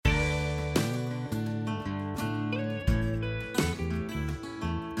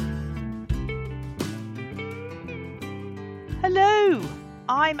Hello,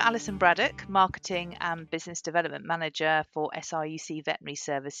 I'm Alison Braddock, Marketing and Business Development Manager for SRUC Veterinary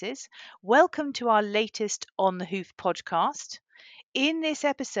Services. Welcome to our latest On the Hoof podcast. In this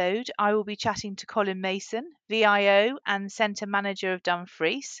episode, I will be chatting to Colin Mason, VIO and Centre Manager of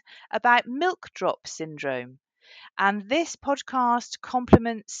Dumfries, about milk drop syndrome. And this podcast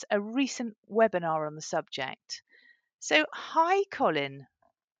complements a recent webinar on the subject. So, hi, Colin,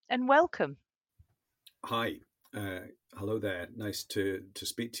 and welcome. Hi. Hello there. Nice to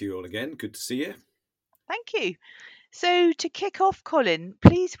speak to you all again. Good to see you. Thank you. So to kick off, Colin,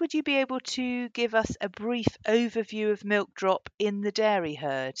 please would you be able to give us a brief overview of milk drop in the dairy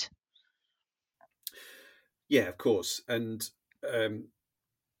herd? Yeah, of course. And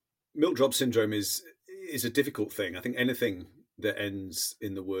milk drop syndrome is a difficult thing. I think anything that ends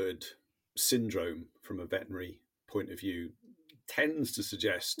in the word syndrome from a veterinary point of view tends to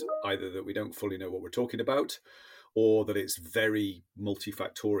suggest either that we don't fully know what we're talking about or that it's very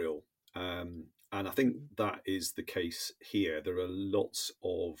multifactorial. And I think that is the case here. There are lots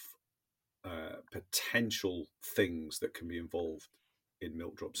of potential things that can be involved in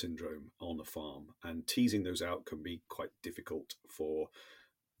milk drop syndrome on a farm, and teasing those out can be quite difficult for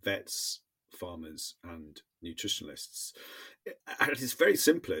vets, farmers, and nutritionalists. At its very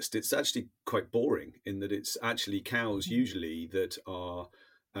simplest, it's actually quite boring in that it's actually cows usually that are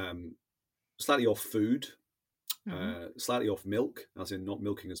slightly off food, slightly off milk, as in not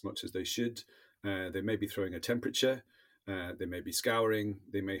milking as much as they should. They may be throwing a temperature. They may be scouring.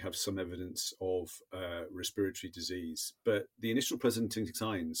 They may have some evidence of respiratory disease. But the initial presenting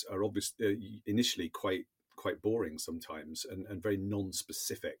signs are obviously initially quite boring sometimes and very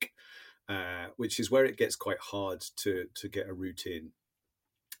non-specific, which is where it gets quite hard to get a route in.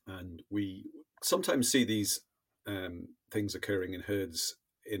 And we sometimes see these things occurring in herds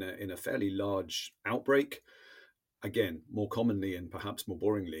in a fairly large outbreak. Again, more commonly and perhaps more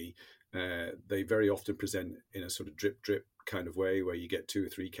boringly, they very often present in a sort of drip kind of way where you get 2 or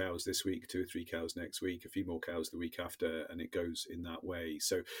 3 cows this week, 2 or 3 cows next week, a few more cows the week after, and it goes in that way.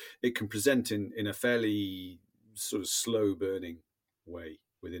 So it can present in a fairly sort of slow burning way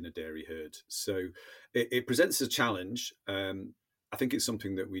within a dairy herd. So it presents a challenge. I think it's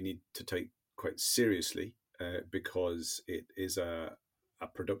something that we need to take quite seriously because it is a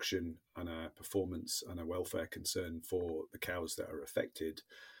production and a performance and a welfare concern for the cows that are affected,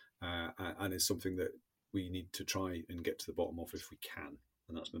 and is something that we need to try and get to the bottom of if we can.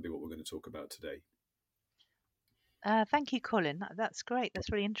 And that's going to be what we're going to talk about today. Thank you, Colin. That's great.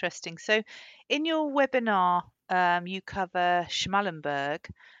 That's really interesting. So in your webinar, you cover Schmallenberg.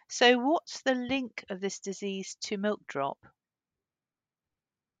 So what's the link of this disease to milk drop?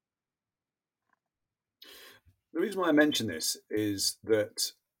 The reason why I mention this is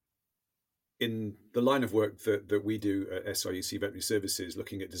that in the line of work that we do at SRUC Veterinary Services,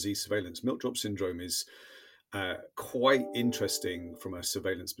 looking at disease surveillance, milk drop syndrome is quite interesting from a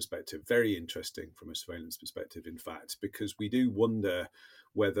surveillance perspective, very interesting from a surveillance perspective, in fact, because we do wonder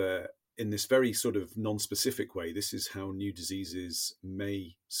whether in this very sort of non-specific way, this is how new diseases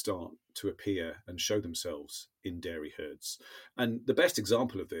may start to appear and show themselves in dairy herds. And the best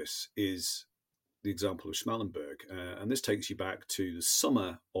example of this is the example of Schmallenberg. And this takes you back to the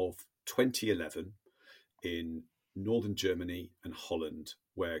summer of 2011 in northern Germany and Holland,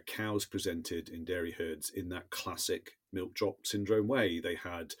 where cows presented in dairy herds in that classic milk drop syndrome way. They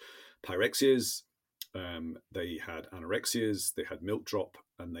had pyrexias, they had anorexias, they had milk drop,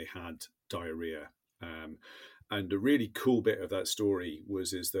 and they had diarrhea. And a really cool bit of that story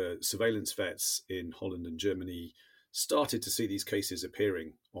is the surveillance vets in Holland and Germany started to see these cases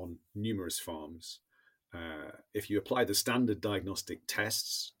appearing on numerous farms. If you apply the standard diagnostic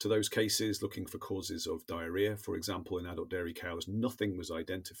tests to those cases, looking for causes of diarrhea, for example, in adult dairy cows, nothing was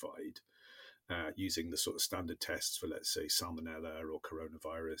identified using the sort of standard tests for, let's say, salmonella or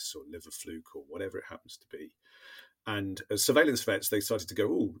coronavirus or liver fluke or whatever it happens to be. And as surveillance vets, they started to go,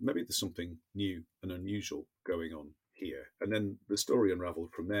 oh, maybe there's something new and unusual going on here. And then the story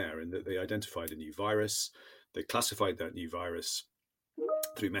unraveled from there in that they identified a new virus. They classified that new virus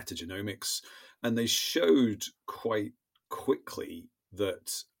through metagenomics, and they showed quite quickly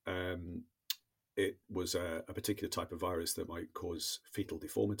that it was a particular type of virus that might cause fetal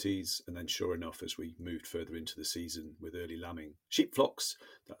deformities. And then sure enough, as we moved further into the season with early lambing sheep flocks,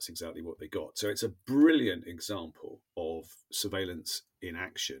 that's exactly what they got. So it's a brilliant example of surveillance in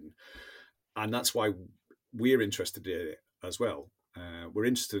action. And that's why we're interested in it as well. We're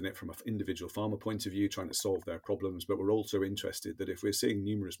interested in it from an individual farmer point of view, trying to solve their problems, but we're also interested that if we're seeing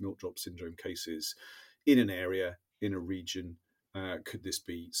numerous milk drop syndrome cases in an area, in a region, could this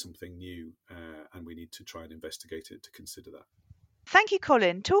be something new? And we need to try and investigate it to consider that. Thank you,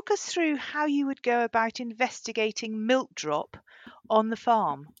 Colin. Talk us through how you would go about investigating milk drop on the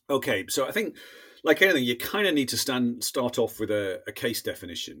farm. Okay, so I think, like anything, you kind of need to start off with a case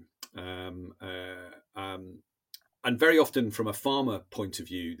definition. And very often, from a farmer point of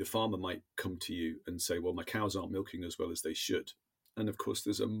view, the farmer might come to you and say, well, my cows aren't milking as well as they should. And of course,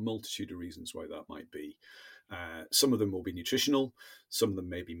 there's a multitude of reasons why that might be. Some of them will be nutritional, some of them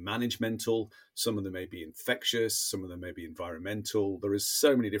may be managemental, some of them may be infectious, some of them may be environmental. There is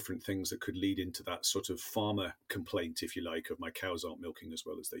so many different things that could lead into that sort of farmer complaint, if you like, of my cows aren't milking as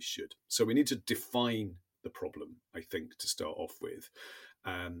well as they should. So we need to define the problem, I think, to start off with.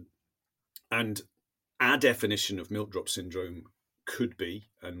 And our definition of milk drop syndrome could be,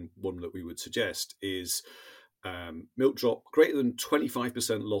 and one that we would suggest, is milk drop greater than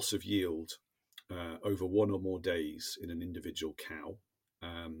 25% loss of yield over one or more days in an individual cow,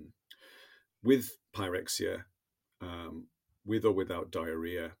 with pyrexia, with or without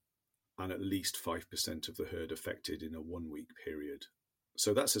diarrhea, and at least 5% of the herd affected in a 1 week period.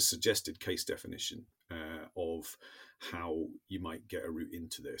 So that's a suggested case definition of how you might get a route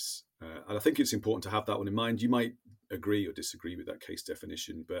into this. And I think it's important to have that one in mind. You might agree or disagree with that case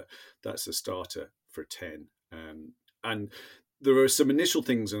definition, but that's a starter for 10. And there are some initial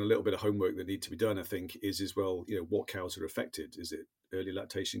things and a little bit of homework that need to be done, I think, is well, what cows are affected? Is it early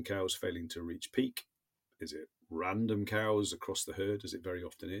lactation cows failing to reach peak? Is it random cows across the herd, as it very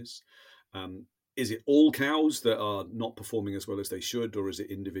often is? Is it all cows that are not performing as well as they should, or is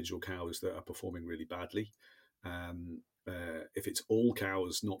it individual cows that are performing really badly? If it's all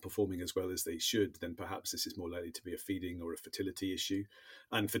cows not performing as well as they should, then perhaps this is more likely to be a feeding or a fertility issue.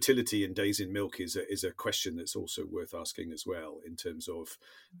 And fertility in days in milk is a question that's also worth asking as well, in terms of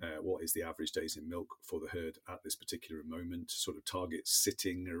what is the average days in milk for the herd at this particular moment. Sort of targets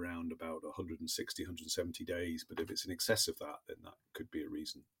sitting around about 160, 170 days. But if it's in excess of that, then that could be a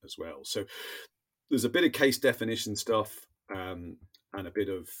reason as well. So there's a bit of case definition stuff and a bit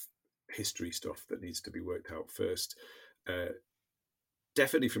of history stuff that needs to be worked out first.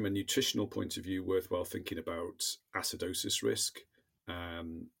 Definitely from a nutritional point of view, worthwhile thinking about acidosis risk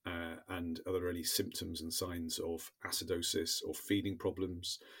and are there any symptoms and signs of acidosis or feeding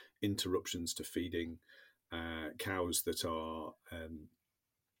problems, interruptions to feeding, cows that are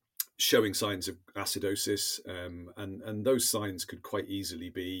showing signs of acidosis, and those signs could quite easily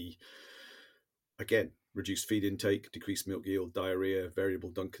be, again, reduced feed intake, decreased milk yield, diarrhea, variable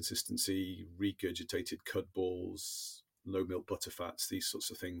dung consistency, regurgitated cud balls, low milk butter fats. These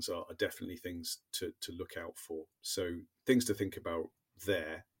sorts of things are definitely things to look out for. So things to think about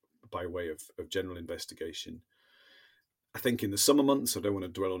there by way of general investigation. I think in the summer months, I don't want to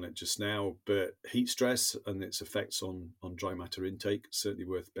dwell on it just now, but heat stress and its effects on dry matter intake, certainly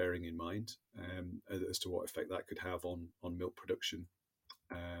worth bearing in mind as to what effect that could have on milk production.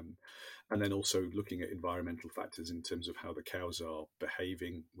 And then also looking at environmental factors in terms of how the cows are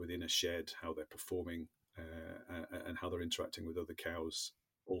behaving within a shed, how they're performing, and how they're interacting with other cows,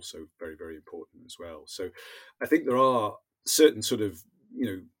 also very, very important as well. So I think there are certain sort of,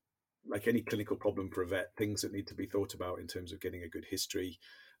 like any clinical problem for a vet, things that need to be thought about in terms of getting a good history,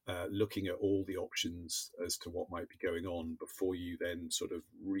 looking at all the options as to what might be going on before you then sort of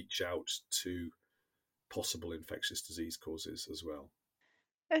reach out to possible infectious disease causes as well.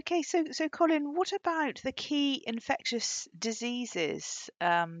 Okay, so Colin, what about the key infectious diseases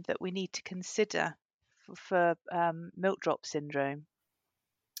that we need to consider for milk drop syndrome?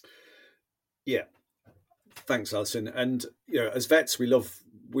 Yeah, thanks, Alison. And as vets, we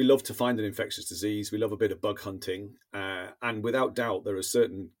love to find an infectious disease. We love a bit of bug hunting, and without doubt, there are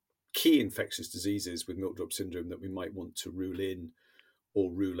certain key infectious diseases with milk drop syndrome that we might want to rule in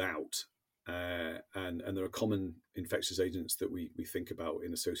or rule out. And there are common infectious agents that we think about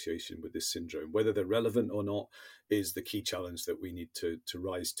in association with this syndrome. Whether they're relevant or not is the key challenge that we need to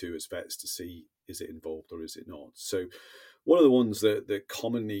rise to as vets to see, is it involved or is it not? So one of the ones that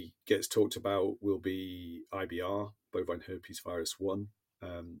commonly gets talked about will be IBR, bovine herpes virus 1,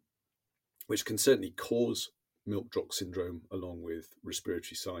 which can certainly cause milk drop syndrome along with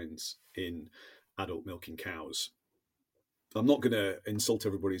respiratory signs in adult milking cows. I'm not going to insult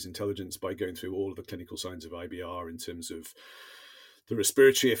everybody's intelligence by going through all of the clinical signs of IBR in terms of the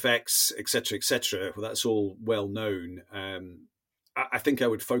respiratory effects, etc., etc. Well, that's all well known. I think I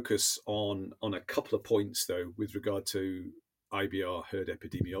would focus on a couple of points, though, with regard to IBR herd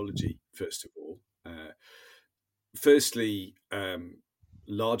epidemiology, first of all. Firstly,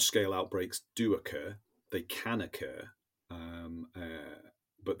 large-scale outbreaks do occur. They can occur.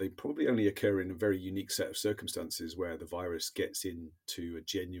 But they probably only occur in a very unique set of circumstances where the virus gets into a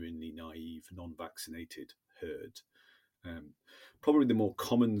genuinely naive, non-vaccinated herd. Probably the more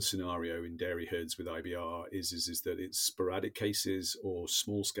common scenario in dairy herds with IBR is that it's sporadic cases or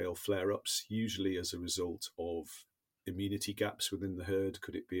small scale flare ups, usually as a result of immunity gaps within the herd.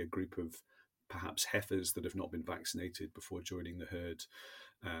 Could it be a group of perhaps heifers that have not been vaccinated before joining the herd?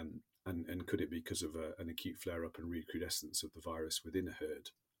 And could it be because of an acute flare up and recrudescence of the virus within a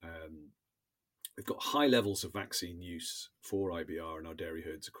herd? We've got high levels of vaccine use for IBR in our dairy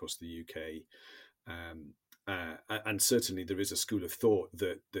herds across the UK. And certainly there is a school of thought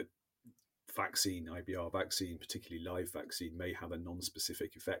that vaccine, IBR vaccine, particularly live vaccine, may have a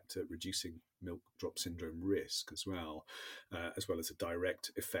non-specific effect at reducing milk drop syndrome risk as well as a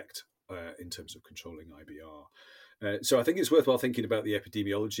direct effect in terms of controlling IBR. So I think it's worthwhile thinking about the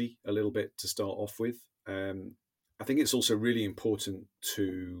epidemiology a little bit to start off with. I think it's also really important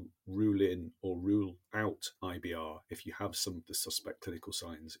to rule in or rule out IBR if you have some of the suspect clinical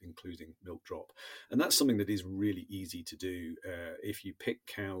signs, including milk drop. And that's something that is really easy to do. If you pick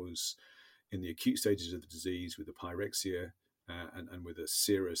cows in the acute stages of the disease with a pyrexia and with a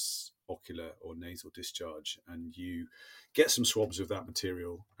serous ocular or nasal discharge, and you get some swabs of that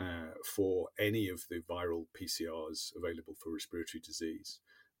material for any of the viral PCRs available for respiratory disease,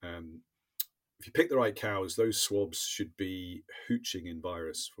 if you pick the right cows, those swabs should be hooching in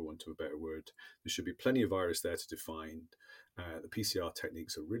virus, for want of a better word. There should be plenty of virus there to define. The PCR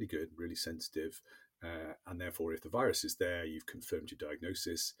techniques are really good, really sensitive. And therefore, if the virus is there, you've confirmed your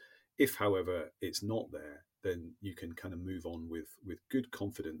diagnosis. If, however, it's not there, then you can kind of move on with good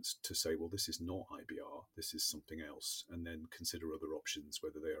confidence to say, well, this is not IBR, this is something else, and then consider other options,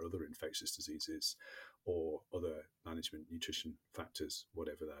 whether they are other infectious diseases or other management nutrition factors,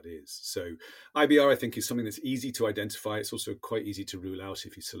 whatever that is. So IBR, I think, is something that's easy to identify. It's also quite easy to rule out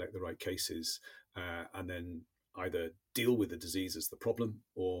if you select the right cases and then either deal with the disease as the problem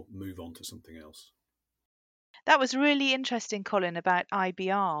or move on to something else. That was really interesting, Colin, about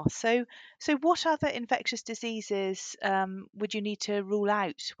IBR. So what other infectious diseases would you need to rule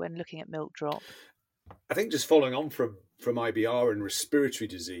out when looking at milk drop? I think just following on from IBR and respiratory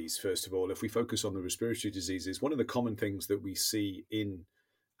disease, first of all, if we focus on the respiratory diseases, one of the common things that we see in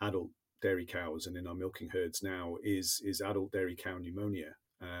adult dairy cows and in our milking herds now is adult dairy cow pneumonia,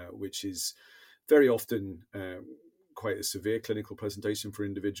 which is very often quite a severe clinical presentation for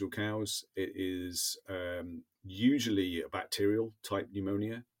individual cows. It is usually a bacterial type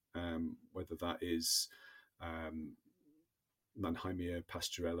pneumonia, whether that is Mannheimia,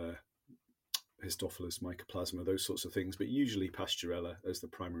 Pasteurella, Histophilus, Mycoplasma, those sorts of things, but usually Pasteurella as the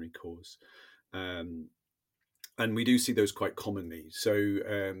primary cause. And we do see those quite commonly.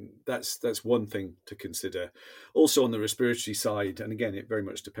 So that's one thing to consider. Also on the respiratory side, and again, it very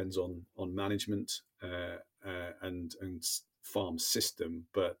much depends on management and farm system,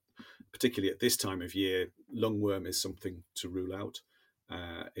 but particularly at this time of year, lungworm is something to rule out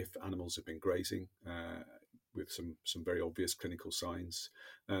if animals have been grazing with some very obvious clinical signs.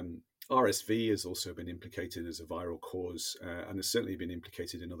 RSV has also been implicated as a viral cause and has certainly been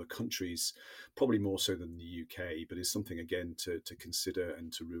implicated in other countries, probably more so than the UK, but is something, again, to consider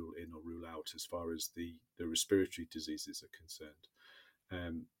and to rule in or rule out as far as the respiratory diseases are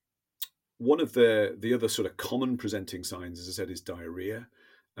concerned. One of the other sort of common presenting signs, as I said, is diarrhea.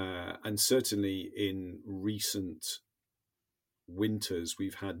 And certainly in recent winters,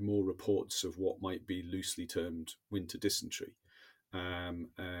 we've had more reports of what might be loosely termed winter dysentery. And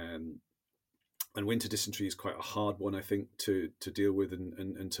winter dysentery is quite a hard one, I think, to deal with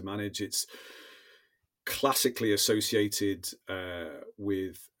and to manage. It's classically associated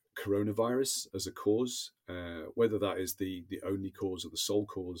with coronavirus as a cause. Whether that is the only cause or the sole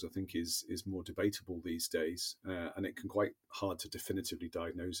cause, I think, is more debatable these days. And it can quite hard to definitively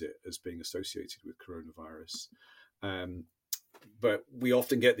diagnose it as being associated with coronavirus. But we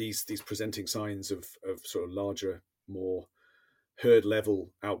often get these presenting signs of sort of larger, more herd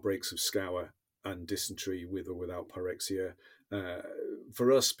level outbreaks of scour and dysentery with or without pyrexia.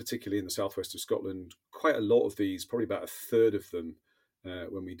 For us, particularly in the southwest of Scotland, quite a lot of these, probably about a third of them,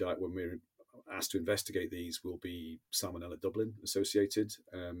 when we're asked to investigate these, will be Salmonella Dublin associated.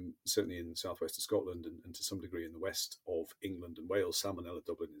 Certainly in the southwest of Scotland and to some degree in the west of England and Wales, Salmonella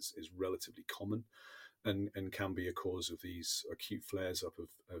Dublin is relatively common and can be a cause of these acute flares up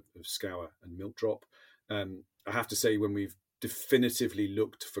of scour and milk drop. I have to say, when we've definitively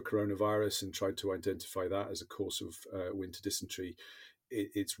looked for coronavirus and tried to identify that as a cause of winter dysentery,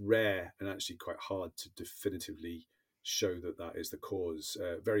 it's rare and actually quite hard to definitively show that is the cause.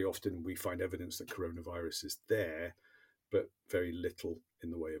 Very often we find evidence that coronavirus is there, but very little in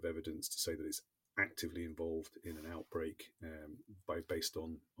the way of evidence to say that it's actively involved in an outbreak based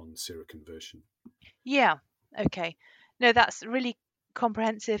on seroconversion. Yeah. Okay. No, that's really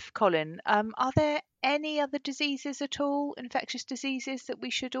comprehensive, Colin. Are there any other diseases at all, infectious diseases, that we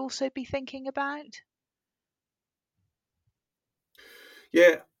should also be thinking about?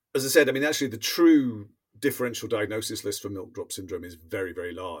 Yeah, as I said, I mean, actually, the true differential diagnosis list for milk drop syndrome is very,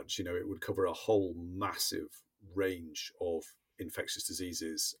 very large. You know, it would cover a whole massive range of infectious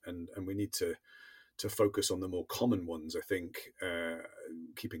diseases, and we need to focus on the more common ones. I think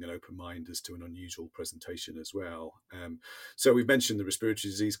keeping an open mind as to an unusual presentation as well. So we've mentioned the respiratory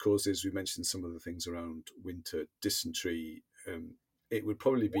disease causes. We've mentioned some of the things around winter dysentery. It would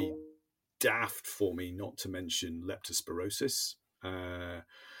probably be daft for me not to mention leptospirosis,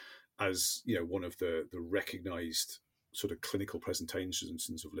 as you know, one of the recognised sort of clinical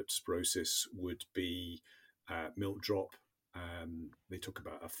presentations of leptospirosis would be milk drop. They talk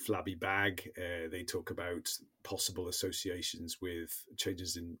about a flabby bag. They talk about possible associations with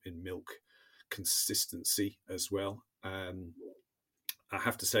changes in milk consistency as well. I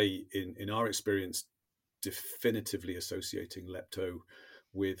have to say, in our experience, definitively associating lepto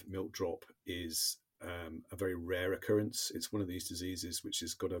with milk drop is a very rare occurrence. It's one of these diseases which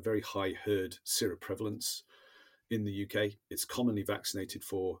has got a very high herd seroprevalence in the UK. It's commonly vaccinated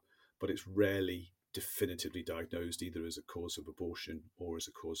for, but it's rarely definitively diagnosed either as a cause of abortion or as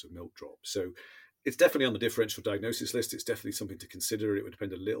a cause of milk drop. So it's definitely on the differential diagnosis list. It's definitely something to consider. It would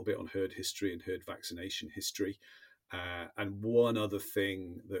depend a little bit on herd history and herd vaccination history. And one other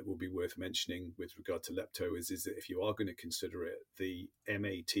thing that will be worth mentioning with regard to lepto is that if you are going to consider it, the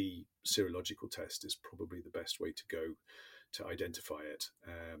MAT serological test is probably the best way to go to identify it,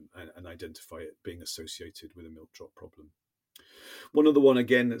 and identify it being associated with a milk drop problem. One other one,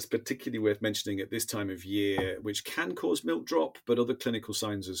 again, that's particularly worth mentioning at this time of year, which can cause milk drop, but other clinical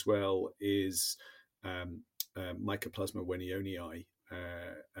signs as well, is Mycoplasma weinioni,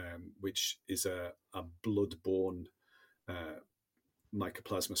 which is a blood-borne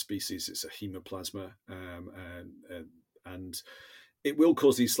mycoplasma species. It's a hemoplasma, and it will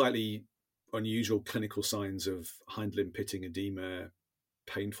cause these slightly unusual clinical signs of hind limb pitting edema,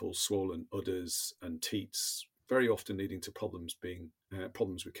 painful swollen udders and teats, very often leading to problems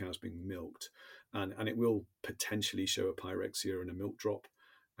with cows being milked, and it will potentially show a pyrexia and a milk drop,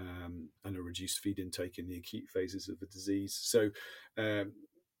 and a reduced feed intake in the acute phases of the disease. So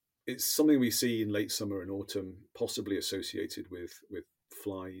it's something we see in late summer and autumn, possibly associated with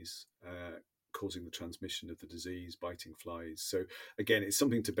flies causing the transmission of the disease, biting flies. So again, it's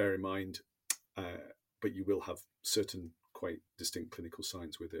something to bear in mind, but you will have certain quite distinct clinical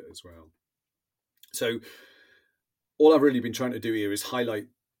signs with it as well. So all I've really been trying to do here is highlight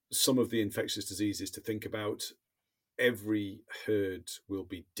some of the infectious diseases to think about. Every herd will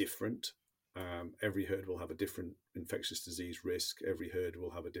be different. Every herd will have a different infectious disease risk. Every herd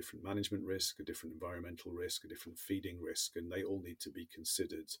will have a different management risk, a different environmental risk, a different feeding risk, and they all need to be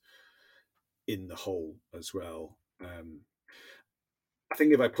considered in the whole as well. I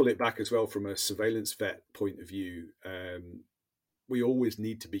think if I pull it back as well from a surveillance vet point of view, we always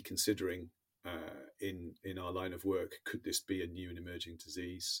need to be considering in our line of work, could this be a new and emerging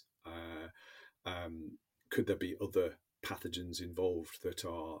disease? Could there be other pathogens involved that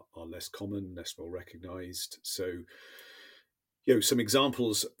are less common, less well recognized? So, you know, some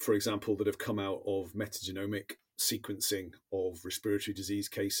examples, for example, that have come out of metagenomic sequencing of respiratory disease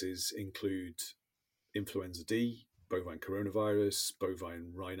cases include influenza D, bovine coronavirus,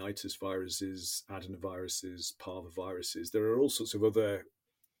 bovine rhinitis viruses, adenoviruses, parvoviruses. There are all sorts of other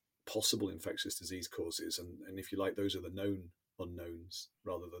possible infectious disease causes, and if you like, those are the known unknowns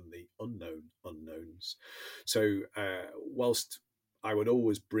rather than the unknown unknowns. So whilst I would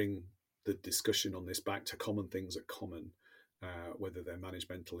always bring the discussion on this back to common things are common, whether they're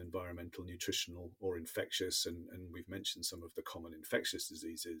managemental, environmental, nutritional, or infectious, and we've mentioned some of the common infectious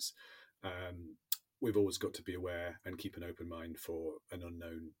diseases, we've always got to be aware and keep an open mind for an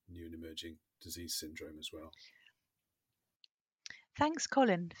unknown new and emerging disease syndrome as well. Thanks,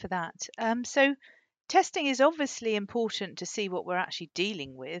 Colin, for that. So testing is obviously important to see what we're actually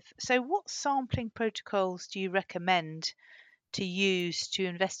dealing with. So what sampling protocols do you recommend to use to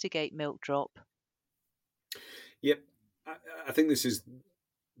investigate milk drop? Yep, I think this is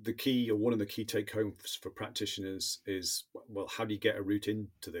the key, or one of the key take homes for practitioners is, well, how do you get a route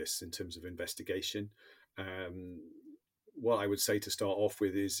into this in terms of investigation? What I would say to start off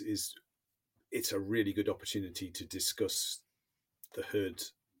with is it's a really good opportunity to discuss the herd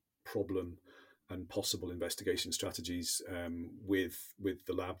problem and possible investigation strategies with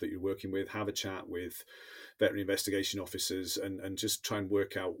the lab that you're working with. Have a chat with veterinary investigation officers and just try and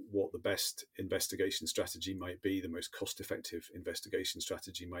work out what the best investigation strategy might be, the most cost-effective investigation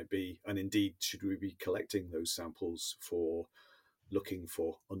strategy might be, and indeed, should we be collecting those samples for looking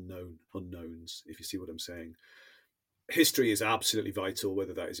for unknowns, if you see what I'm saying. History is absolutely vital,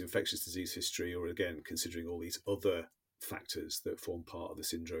 whether that is infectious disease history or, again, considering all these other factors that form part of the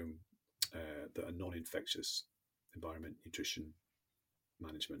syndrome that are non-infectious: environment, nutrition,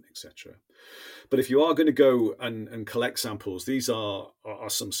 management, etc. But if you are going to go and collect samples, these are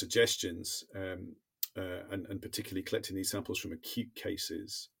some suggestions, and particularly collecting these samples from acute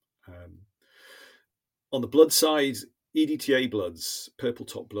cases. On the blood side, EDTA bloods, purple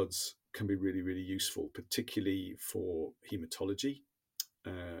top bloods, can be really, really useful, particularly for hematology.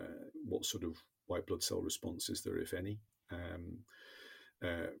 What sort of white blood cell response is there, if any?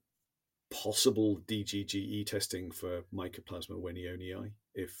 Possible DGGE testing for Mycoplasma wenionii,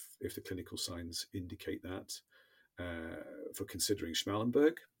 if the clinical signs indicate that. For considering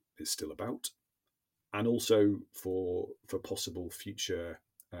Schmallenberg, is still about, and also for possible future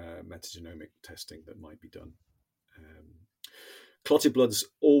metagenomic testing that might be done. Clotted blood's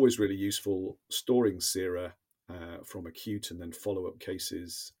always really useful, storing sera from acute and then follow-up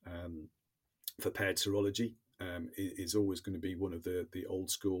cases. For paired serology is always going to be one of the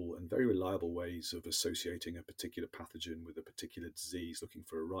old school and very reliable ways of associating a particular pathogen with a particular disease, looking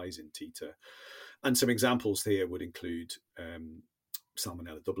for a rise in titer. And some examples here would include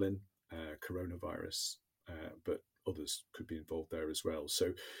Salmonella Dublin, coronavirus, but others could be involved there as well.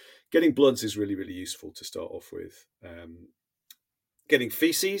 So getting bloods is really, really useful to start off with. Getting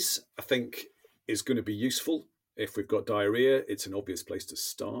feces, I think, is going to be useful. If we've got diarrhea, it's an obvious place to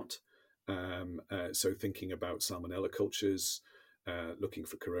start. So thinking about Salmonella cultures, looking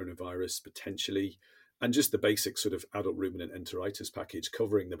for coronavirus potentially, and just the basic sort of adult ruminant enteritis package,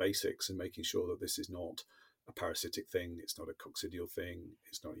 covering the basics and making sure that this is not a parasitic thing, it's not a coccidial thing,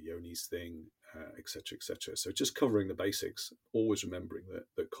 it's not a Johne's thing, etc., etc. So just covering the basics, always remembering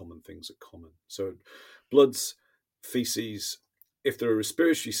that common things are common. So bloods, feces. If there are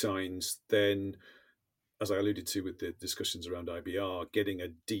respiratory signs, then, as I alluded to with the discussions around IBR, getting a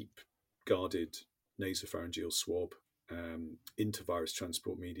deep guarded nasopharyngeal swab into virus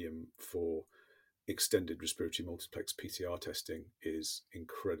transport medium for extended respiratory multiplex PCR testing is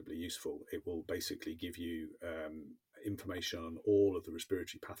incredibly useful. It will basically give you information on all of the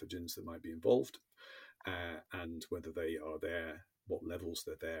respiratory pathogens that might be involved, and whether they are there, what levels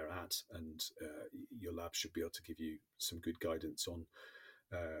they're there at, and your lab should be able to give you some good guidance on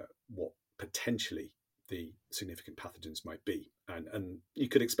what potentially the significant pathogens might be. And you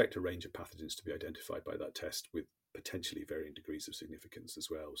could expect a range of pathogens to be identified by that test, with potentially varying degrees of significance as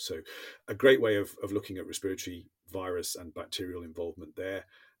well. So a great way of looking at respiratory virus and bacterial involvement there.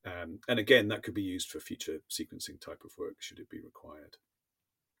 And again, that could be used for future sequencing type of work, should it be required.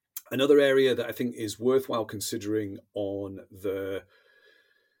 Another area that I think is worthwhile considering on the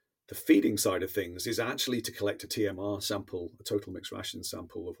feeding side of things is actually to collect a TMR sample, a total mixed ration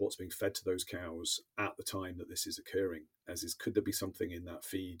sample of what's being fed to those cows at the time that this is occurring. As is, could there be something in that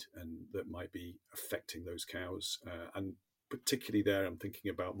feed and that might be affecting those cows? And particularly there, I'm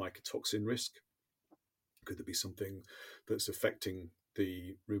thinking about mycotoxin risk. Could there be something that's affecting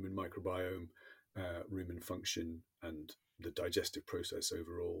the rumen microbiome, rumen function, and the digestive process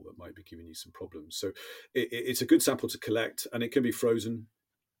overall that might be giving you some problems? So it's a good sample to collect, and it can be frozen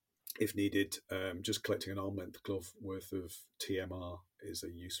if needed. Just collecting an arm length glove worth of TMR is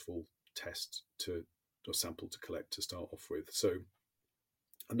a useful test or sample to collect to start off with. So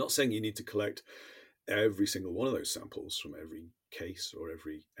I'm not saying you need to collect every single one of those samples from every case or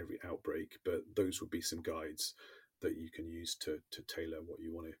every outbreak, but those would be some guides that you can use to tailor what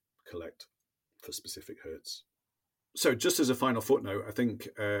you want to collect for specific herds. So just as a final footnote, I think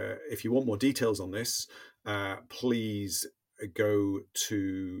if you want more details on this, please go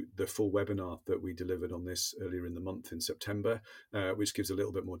to the full webinar that we delivered on this earlier in the month in September, which gives a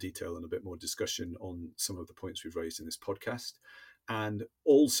little bit more detail and a bit more discussion on some of the points we've raised in this podcast. And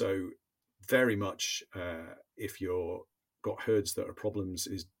also, very much, if you're got herds that are problems,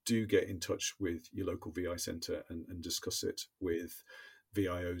 is do get in touch with your local VI centre and discuss it with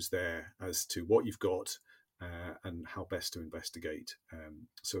VIOs there as to what you've got and how best to investigate,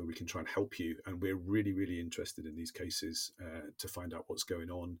 so we can try and help you. And we're really, really interested in these cases to find out what's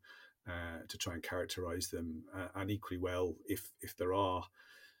going on, to try and characterise them, and equally well, if there are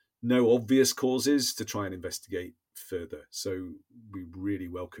no obvious causes, to try and investigate further. So we really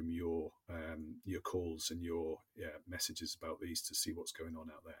welcome your calls and your messages about these to see what's going on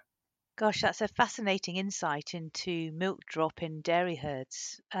out there. Gosh, that's a fascinating insight into milk drop in dairy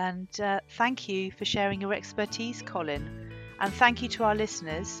herds. And thank you for sharing your expertise, Colin. And thank you to our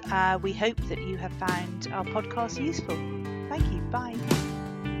listeners. We hope that you have found our podcast useful. Thank you. Bye.